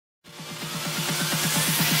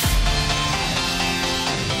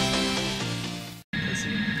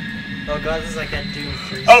Oh god, this is like a Doom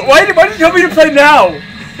 3. Oh, why did you tell me to play now?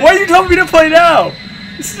 Why are you telling me to play now?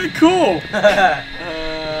 This is cool.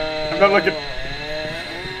 I'm not looking.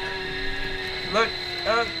 Look,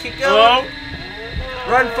 keep going. Hello?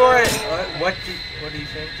 Run for it. What do you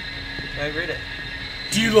think? I read it.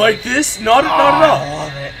 Do you like this? Not at I all.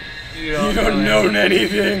 love it. You don't know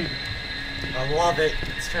anything. I love it.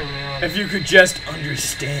 It's turning me on. If you could just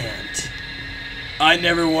understand. I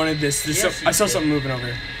never wanted this. Yes, I saw did. something moving over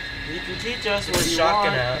here. You can teach us Get the what you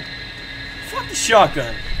shotgun want. out. Fuck the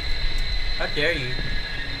shotgun. How dare you?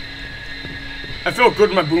 I feel good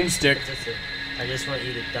with my boomstick. I just want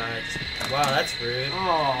you to die. Wow, that's rude.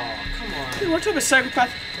 Oh, come on. Dude, what type of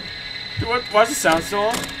psychopath? Dude, why's the sound still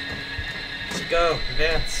on? Let's go,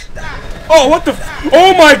 advance. Oh, what the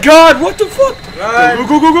oh my god, what the fuck? Run! Go,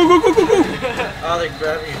 go, go, go, go, go, go, go. Oh, they're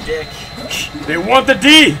grabbing your dick. They want the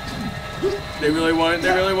D! They really want it,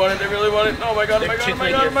 they really want it, they really want it. Oh my god, oh my god, oh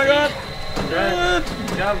my god, oh my god. Run.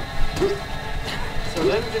 Jump. So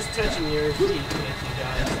them just touching your feet make you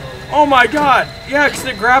die slowly. Oh my god. Yeah, because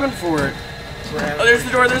they're grabbing for it. Grab. Oh, there's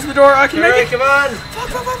the door, there's the door. I can make Hurry, it. come on. Fuck,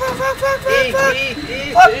 fuck, fuck, fuck, fuck, fuck, E, fuck, E,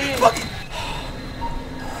 E, fuck, E. fuck.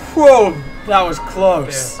 Whoa, that was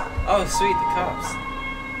close. Oh, sweet, the cops.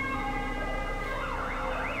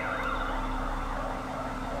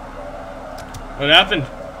 What happened?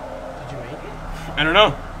 Did you make it? I don't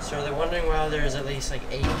know. So they're wondering why there's at least like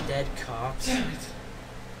 8 dead cops. Damn it.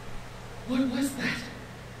 What was that?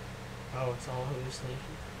 Oh, it's all hallucination.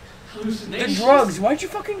 The Hallucinations? drugs. Why'd you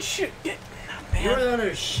fucking shoot? You were the one who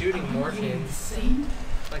was shooting Are you morphine insane?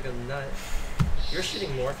 like a nut. You're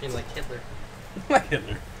shooting morphine like Hitler. Like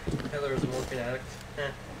Hitler. Hitler was a morphine addict.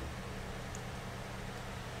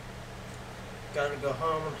 Gotta go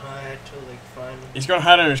home and hide till they find me. He's gonna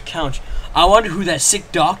hide under his couch. I wonder who that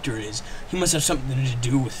sick doctor is. He must have something to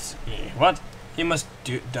do with me. What? He must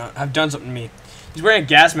have done something to me. He's wearing a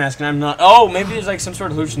gas mask and I'm not. Oh, maybe there's like some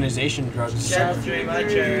sort of hallucination drugs. Chapter 3, my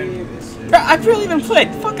turn. Bro, I barely even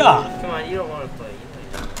played. Fuck off. Come on, you don't want to play.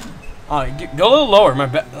 Oh, go a little lower. My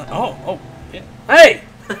bet. Oh. Yeah. Hey!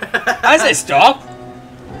 I say stop.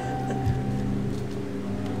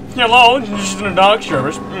 Hello, this is a dog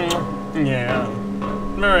service. Yeah.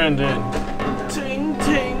 Miranda. Ting,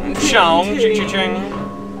 ting, ting, Chong, ting. ching.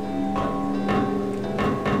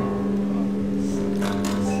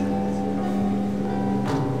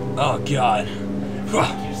 Oh god.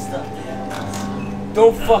 You stuffed animals.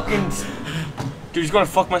 Don't fucking. Dude, he's gonna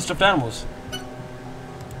fuck my stuffed animals.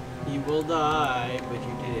 You will die, but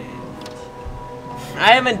you didn't.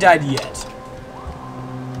 I haven't died yet.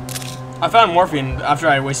 I found morphine after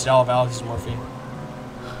I wasted all of Alex's morphine.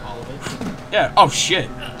 All of it. Yeah. Oh shit.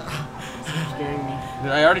 Scaring me.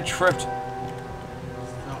 I already tripped.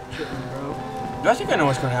 Stop tripping, bro. Do I think I know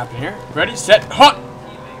what's gonna happen here? Ready, set, hot.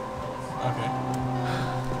 Okay.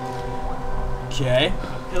 Okay.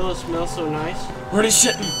 My pillow smells so nice. Ready,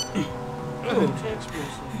 set. Oh, text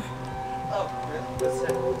message.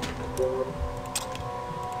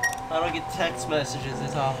 I don't get text messages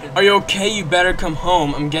as often. Are you okay? You better come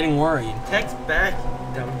home. I'm getting worried. Text back,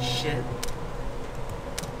 you dumb shit.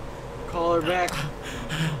 Call her back.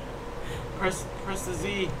 Press the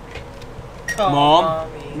Z. Call Mom?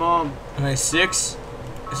 mommy. Mom. Okay,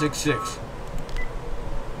 666.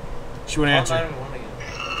 She wouldn't answer. 911 again.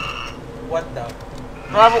 What the?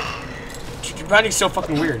 Bravo. Your body's so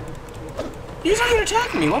fucking weird. He's not gonna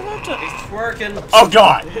attack me. Why do I have to? It's twerking. Oh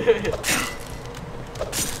god.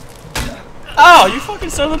 Oh, you fucking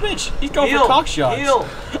son of a bitch. He's going for cock shots. Heal.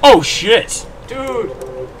 Oh shit. Dude.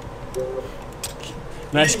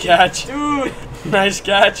 Nice catch. Dude. Nice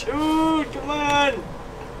catch. Dude, come on.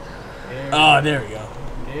 Oh, there we go.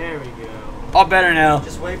 There we go. All better now.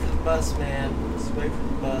 Just wait for the bus, man. Just wait for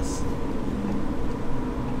the bus.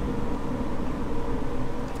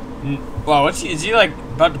 Wow, is he like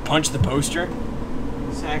about to punch the poster?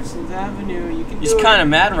 Saxon's Avenue, you can He's do it. kind of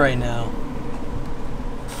mad right now.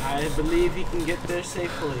 I believe he can get there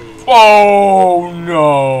safely. Oh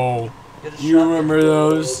no. Get a You shotgun. remember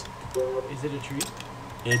those? Is it a tree?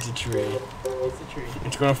 It's a tree. It's a tree.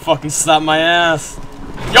 It's gonna fucking slap my ass.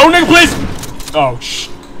 Yo, nigga, please! Oh, shh.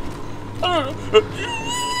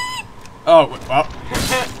 Oh, well.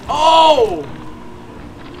 Oh!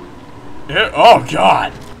 Yeah, oh,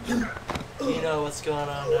 God. You know what's going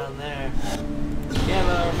on down there.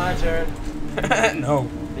 Gamma, my turn. No.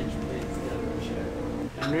 Bitch, please, never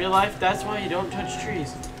share. In real life, that's why you don't touch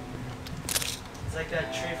trees. It's like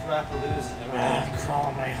that tree from Appaloosa. Crawl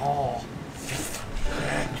in my hole.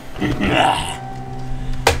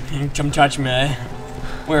 Come touch me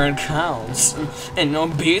where it counts and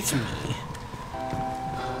don't beat me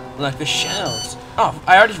like the shells Oh,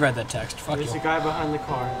 I already read that text. Fuck There's you. a guy behind the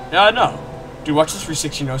car. Yeah, I know. Dude, watch this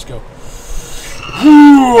 360 no scope.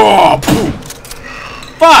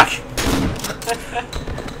 Fuck!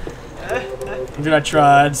 Dude, I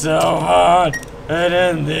tried so hard, and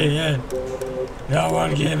in the end, no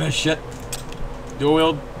one gave a shit. Dual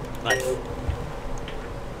wield knife.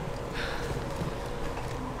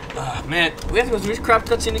 Ah, man, we have to go through this crap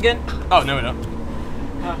cutscene again? Oh, no, we don't.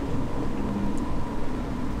 Huh.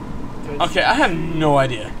 Okay, I have no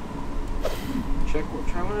idea. Try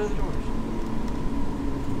one of the doors.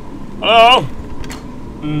 Hello?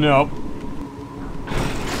 Nope. I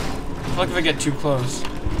feel like if I get too close.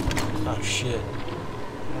 Oh shit.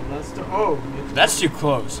 And that's the That's too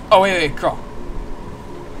close. Oh wait, crawl.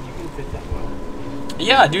 you can fit that well.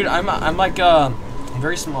 Yeah, dude, I'm like I'm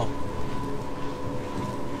very small.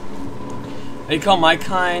 They call my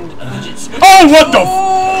kind midgets. Oh, what the?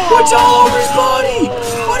 What's all over his body?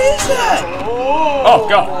 What is that? Oh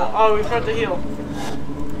god. Oh, we forgot to heal.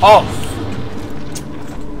 Oh.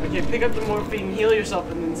 Okay, pick up the morphine, heal yourself,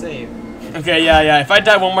 and then save. Okay, yeah. If I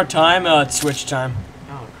die one more time, it's switch time.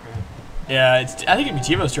 Oh crap. Yeah, I think it'd be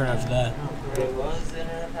TiVo's turn after that. Oh Wait, crap. what was the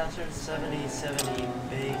internet password? 7070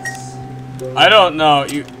 base. I don't know.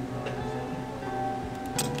 You.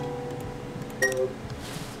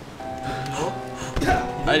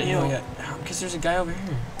 I didn't know yet. Because there's a guy over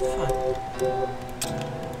here. Fuck.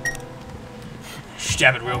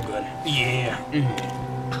 Stab it real good. Yeah.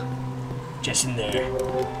 Just in there.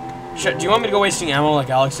 Do you want me to go wasting ammo like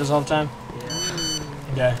Alex does all the time?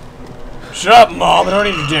 Okay. Shut up, Mom. I don't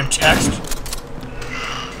need your damn text.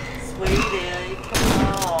 Sweetie,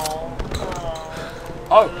 come on.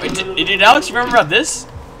 Oh, wait, did Alex remember about this?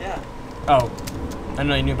 Yeah. Oh. I didn't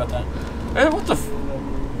know you knew about that. Hey, what the f...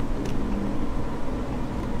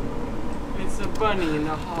 It's a bunny in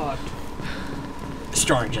the heart.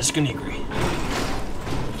 Starring Jessica Negri.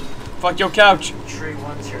 Fuck your couch. Tree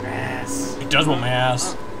wants your ass. It does want my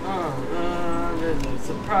ass. There's a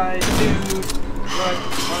surprise, dude. What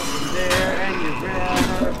was there? And you ran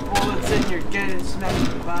out of bullets and you're getting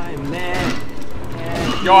smacked by a man.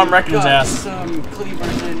 And Yo, I'm wrecking his got ass. some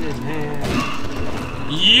cleavers in his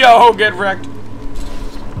hand. Yo, get wrecked. And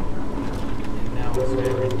now it's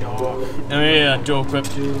very dark. Oh yeah, dual equip.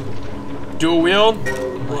 Dude, Dual wield.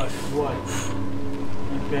 what?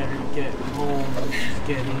 You better get home. It's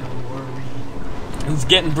getting worried. It's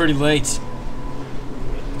getting pretty late.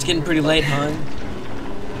 It's getting pretty late, hon.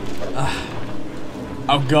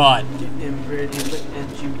 Oh god. Getting pretty late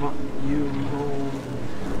and you want you home.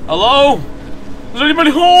 Hello? Is anybody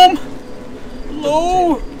home?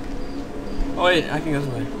 Hello? Oh wait, I can go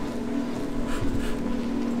this way.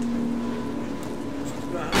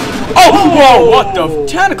 Oh, whoa! What the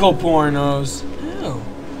tentacle pornos? Ew.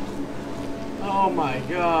 Oh my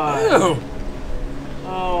god. Ew.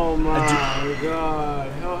 Oh my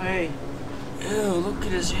god. Oh hey. Ew, look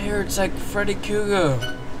at his hair. It's like Freddy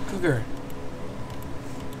Cougar.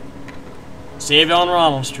 Save on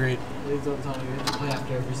Ronald Street. Please don't tell me we have to play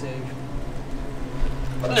after every save.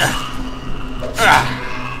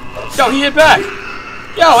 Yo, he hit back.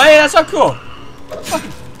 Yo, hey, that's not cool.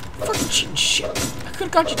 Fucking cheating shit. I could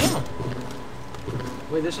have got you down.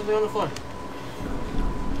 Wait, there's something on the floor.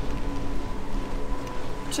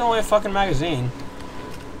 It's only a fucking magazine.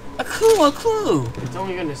 A clue. It's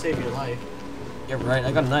only gonna save your life. You're right,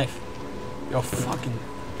 I got a knife. Yo, fucking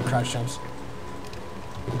crouch jumps.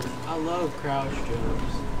 I love crouch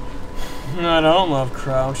jumps. No, I don't love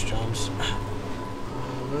crouch jumps. I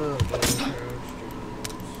love those crouch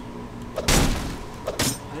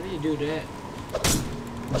jumps. How do you do that?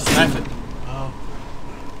 Just knife it. Oh.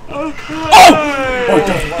 Oh! What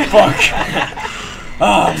the fuck?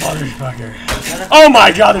 Oh, motherfucker. Oh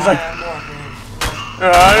my god, there's like...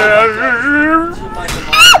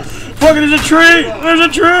 Fuck, there's a tree! There's a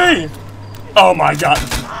tree! Oh my god.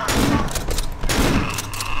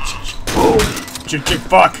 Boom! Chick,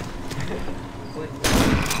 fuck!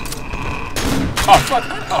 Oh, fuck!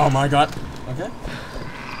 Oh my god. Okay.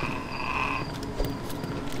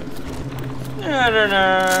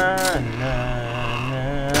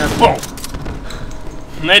 Boom!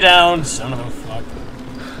 Lay down, son of a fuck.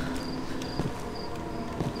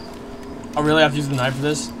 I really have to use the knife for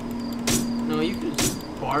this? No, you could just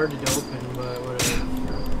bard it open, but whatever.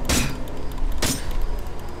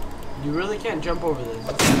 You really can't jump over this.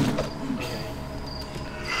 Okay.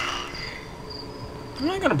 I'm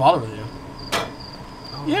not gonna bother with you.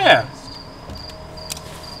 Oh, Yeah.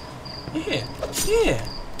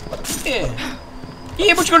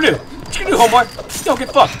 Yeah, what you gonna do? What you gonna do, homeboy? Yo,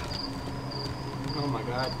 get fucked. Oh my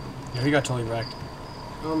god. Yo, he got totally wrecked.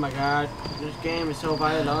 Oh my god. This game is so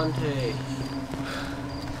violente.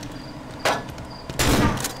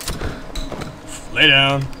 Lay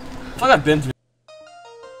down. I feel like I've been through